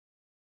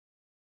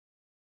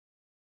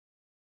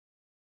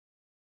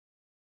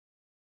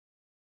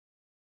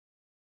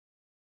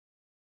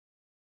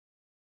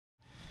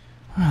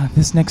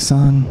This next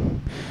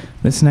song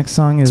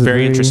is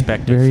very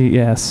introspective.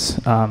 Yes.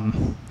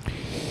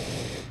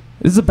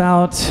 This is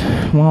about,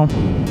 well,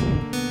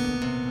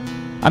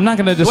 I'm not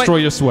gonna destroy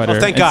your sweater. Oh,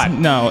 thank God.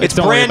 No, it's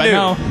don't brand worry, new.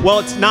 no. Well,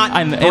 it's not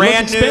It looks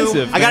brand new.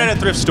 expensive, I got it man. at a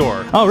thrift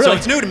store. Oh, really? So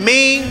it's new to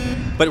me,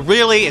 but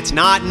really, it's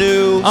not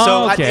new. Oh,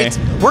 so okay.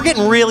 we're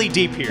getting really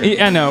deep here.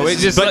 Yeah, I know. It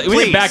just But we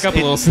please, can back up a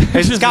little.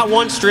 It's got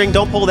one string.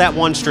 Don't pull that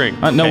one string.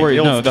 No okay? worries.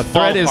 It'll No, the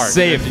fall thread is apart.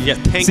 safe. Yeah,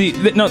 thank See,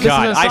 no, this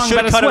God. is a song I should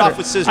about have a cut it off sweater.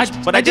 with scissors,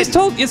 but I just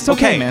told it's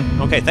okay,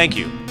 man. Okay, thank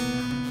you.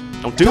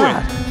 Don't do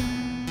God.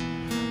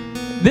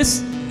 it.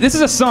 This is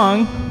a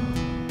song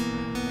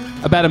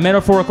about a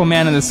metaphorical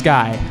man in the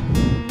sky.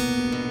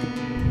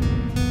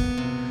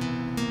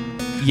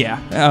 Yeah.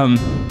 And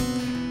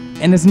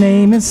his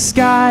name is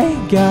Sky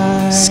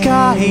Guy.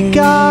 Sky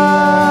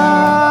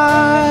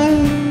Guy.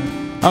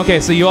 Okay,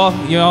 so you all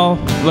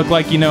look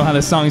like you know how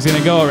this song's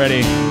gonna go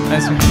already.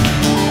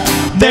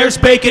 There's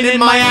bacon in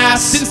my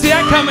ass. Didn't see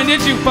that coming,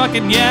 did you?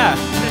 Fucking yeah.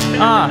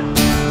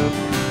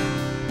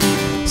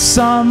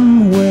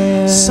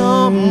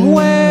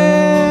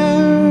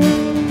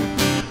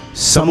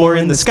 Somewhere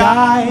in the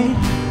sky.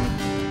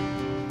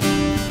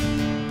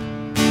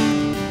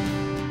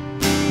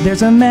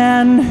 there's a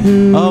man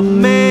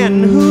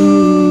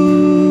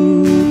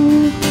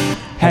who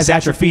Has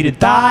atrophied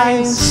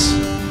thighs.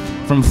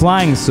 from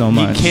flying so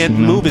much. He can't you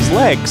know? move his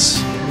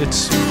legs.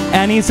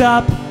 And he's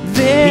up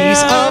there.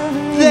 He's up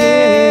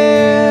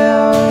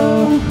there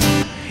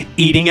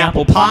eating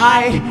apple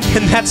pie,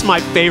 and that's my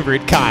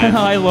favorite kind.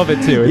 I love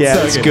it too. It's Yeah,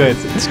 so it's good.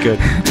 It's good.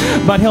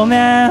 But he'll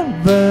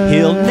never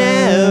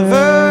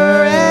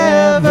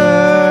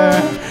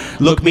ever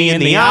look me in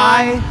the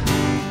eye.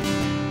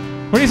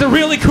 But he's a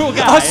really cool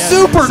guy. A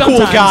super cool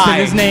Sometimes, guy.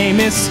 and his name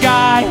is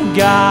Sky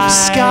Guy.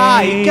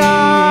 Sky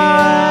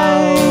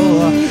Guy.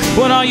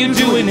 What are you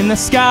doing in the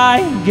sky,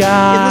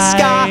 Guy? In the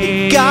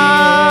sky,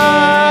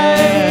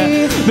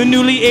 Guy. The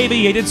newly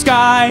aviated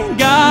Sky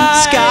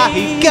Guy.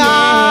 Sky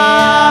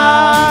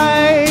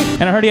Guy.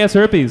 And I heard he has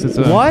herpes. It's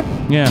What?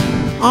 Yeah.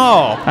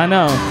 Oh. I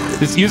know.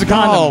 Just use a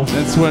condom. Oh.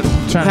 That's what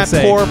I'm trying That to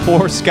say.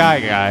 poor Sky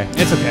Guy.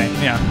 It's okay.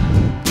 Yeah.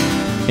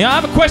 Yeah, I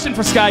have a question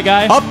for Sky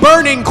Guy. A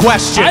burning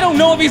question. I don't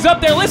know if he's up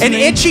there An listening.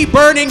 itchy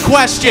burning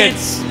question.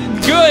 It's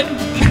good.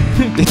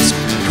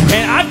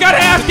 And I've got to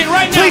ask it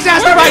right now. Please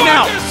ask it right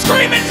now. I'm gonna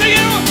scream it to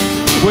you.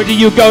 Where do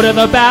you go to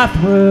the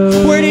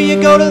bathroom? Where do you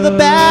go to the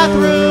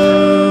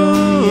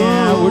bathroom?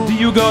 Yeah, where do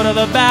you go to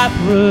the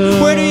bathroom?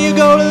 Where do you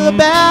go to the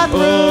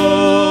bathroom?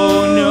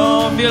 Oh,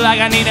 no, I feel like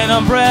I need an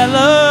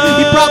umbrella.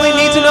 He probably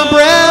needs an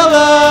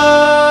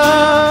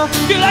umbrella.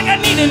 Feel like I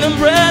need an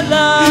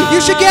umbrella.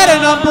 You should get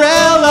an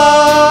umbrella.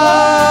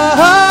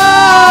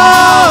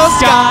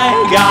 Sky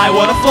Guy,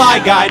 what a fly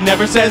guy,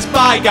 never says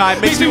bye guy.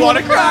 Makes me want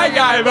to cry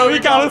guy, but we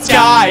call it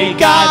Sky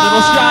Guy.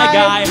 Little shy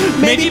guy,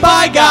 maybe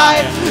bye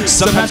guy.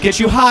 Sometimes get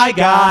you high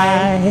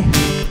guy.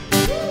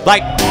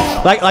 Like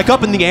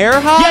up in the air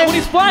high? Yeah, when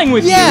he's flying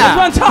with you. Yeah.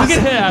 That's what I'm talking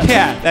about.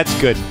 Yeah, that's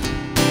good.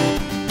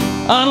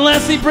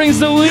 Unless he brings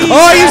the weed.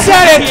 Oh, you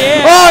said it!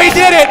 Yeah. Oh, he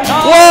did it!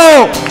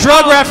 Oh. Whoa!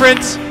 Drug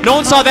reference. No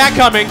one saw that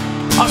coming.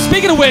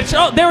 Speaking of which,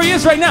 oh, there he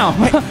is right now.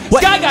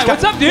 Sky Guy,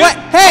 what's up, dude? What?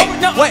 Hey! Oh,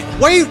 no.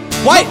 What are you?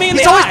 What? Look me in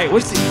the He's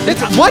always- eye.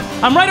 What?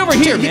 I'm right over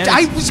here, Dude, man.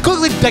 I was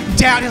quickly like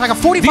down. It's like a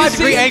Do you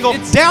 45-degree see? angle,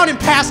 It's- down and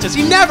past us.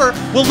 He never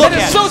will look That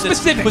is at so us.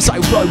 specific. Was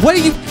like, what are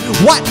you?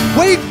 What?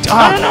 What are you?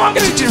 I don't know, I'm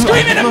gonna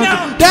scream at him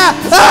now.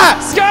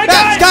 Sky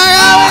Guy!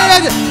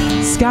 Sky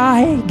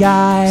Sky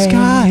Guy.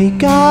 Sky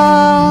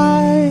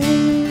Guy.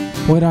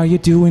 What are you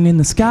doing in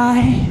the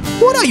sky?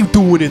 What are you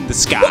doing in the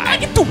sky? What are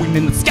you doing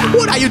in the sky?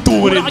 What are you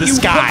doing in the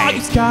sky?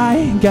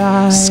 Sky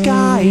Guy.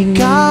 Sky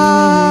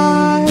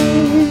Guy.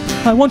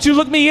 I want you to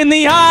look me in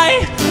the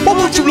eye. Why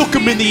won't you look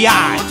him in the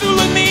eye? Won't you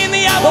look me in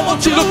the eye? Why won't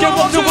you look at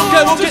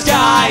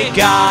Sky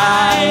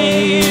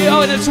Guy?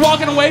 Oh, and it's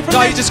walking away from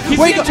No, me. he just He's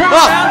wait. gonna turn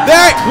Oh, around,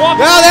 there he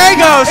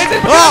goes. Is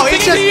it because Oh, I'm he's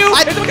singing to you?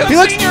 just. Is it because He I'm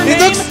looks. singing your He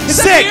name? looks Is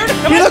that sick. weird?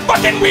 Am He I looks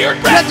fucking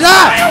weird, Bret? Nah.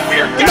 Am I a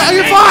weird guy? No,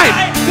 you're Hey, fine.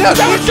 guy? Dude, Is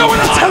that what's going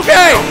on? It's okay.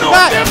 I don't know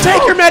what to do.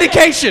 Take your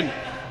medication.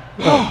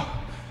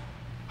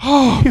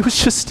 He was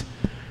just.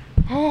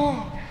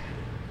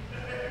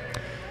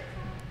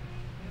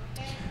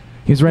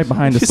 He was right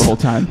behind us the whole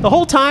time. The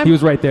whole time? He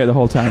was right there the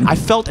whole time. I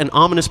felt an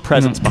ominous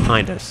presence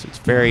behind us. It's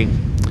very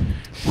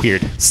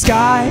weird.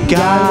 Sky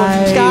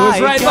Guy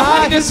was right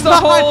behind us the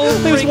whole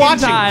He was freaking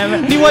watching.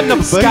 time. He wasn't a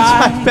bug.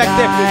 Sky Back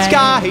there.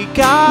 Sky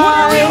Guy.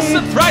 What a real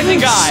surprising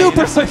guy.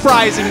 Super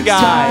surprising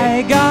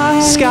guy. Sky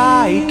Guy.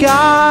 Sky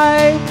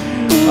Guy.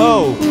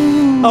 Oh.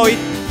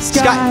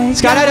 Sky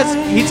Guy.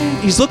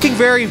 He's looking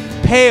very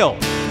pale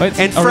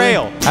and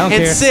frail I don't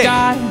and care. sick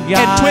Sky Guy.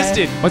 and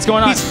twisted. What's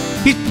going on?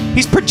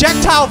 He's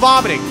projectile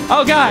vomiting.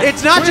 Oh God!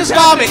 It's not What just is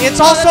vomit, happening?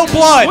 it's also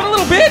blood. What a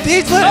little bit!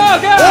 These Oh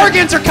God!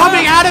 organs are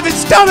coming out of his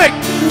stomach.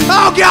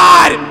 Oh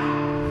God!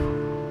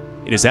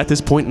 It is at this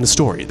point in the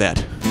story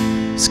that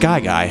Sky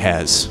Guy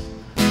has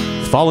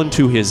fallen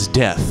to his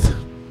death,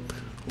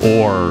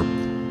 or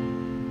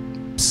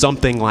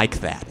something like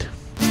that.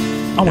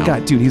 Oh my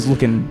God, dude! He's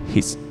looking.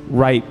 He's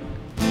right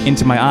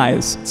into my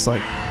eyes. It's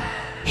like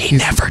He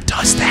never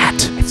does that.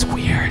 It's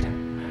weird.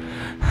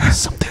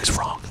 Something's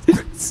wrong.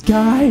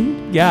 Sky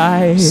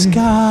guy.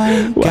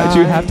 Sky Why'd guy.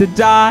 you have to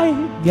die,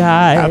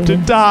 guy? Have to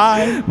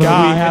die, But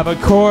guy. we have a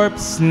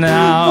corpse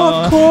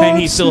now. A corpse and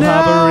he's still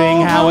now.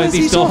 hovering. How is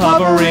he still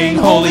hovering?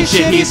 Holy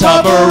shit, he's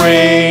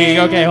hovering.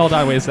 Okay, hold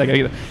on, wait a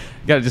second.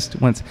 Gotta just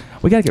once.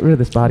 We gotta get rid of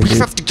this body, dude. We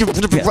have to get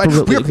rid of it Yeah, right.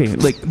 for real, We're okay,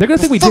 like, they're gonna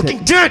think we did fucking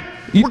it. dead.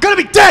 You- We're gonna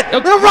be dead. Okay,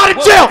 We're gonna rot in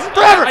well, jail okay,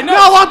 forever. I know.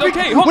 No, I'm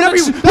Okay, hold whenever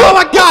on. you. Oh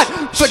my God!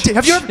 But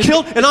have you ever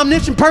killed an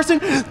omniscient person?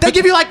 They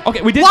give you like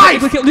Okay, we did.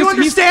 life. we killed- You he's-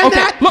 understand okay,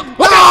 that? Look,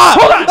 Ah!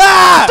 hold on.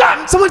 Ah!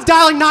 Stop. Someone's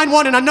dialing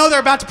 911, and I know they're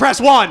about to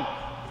press 1.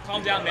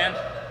 Calm down, man.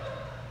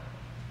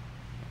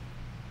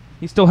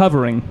 He's still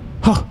hovering.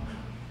 Huh.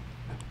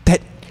 That.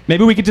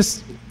 Maybe we could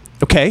just.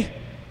 Okay.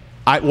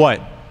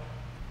 What?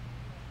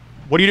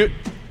 What do you do?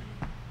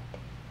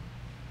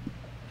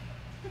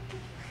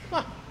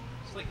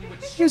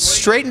 You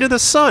straight into the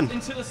sun.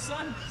 Into the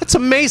sun. That's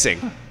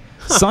amazing.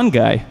 Sun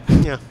guy.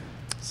 Yeah.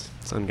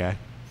 Sun guy.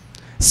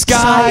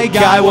 Sky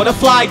guy, what a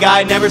fly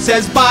guy, never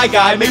says bye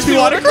guy, makes me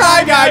wanna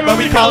cry guy, but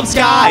we call him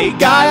Sky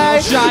guy,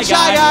 Shy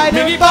guy,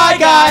 maybe bye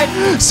guy,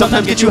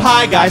 sometimes get you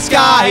high guy,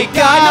 Sky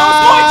guy, knows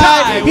Muay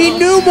Thai. he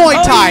knew Muay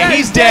Oh, Thai, yeah,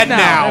 he's dead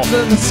now,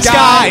 That's the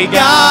Sky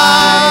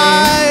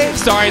guy.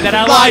 Sorry that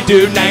I Lied,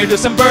 dude, now you're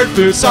just some bird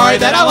food. Sorry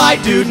that I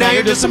lied, dude, now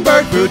you're just some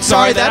bird food.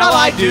 Sorry that I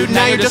lied, dude,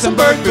 now you're just some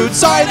bird food.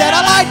 Sorry that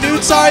I lied,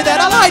 dude, sorry that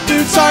I lied,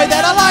 dude, sorry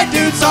that I lied,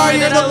 dude, sorry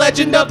you're the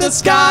legend of the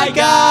Sky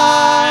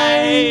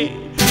guy.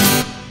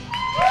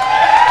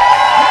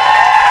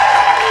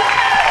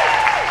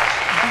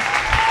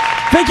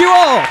 Thank you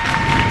all.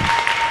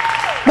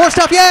 More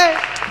stuff, yay!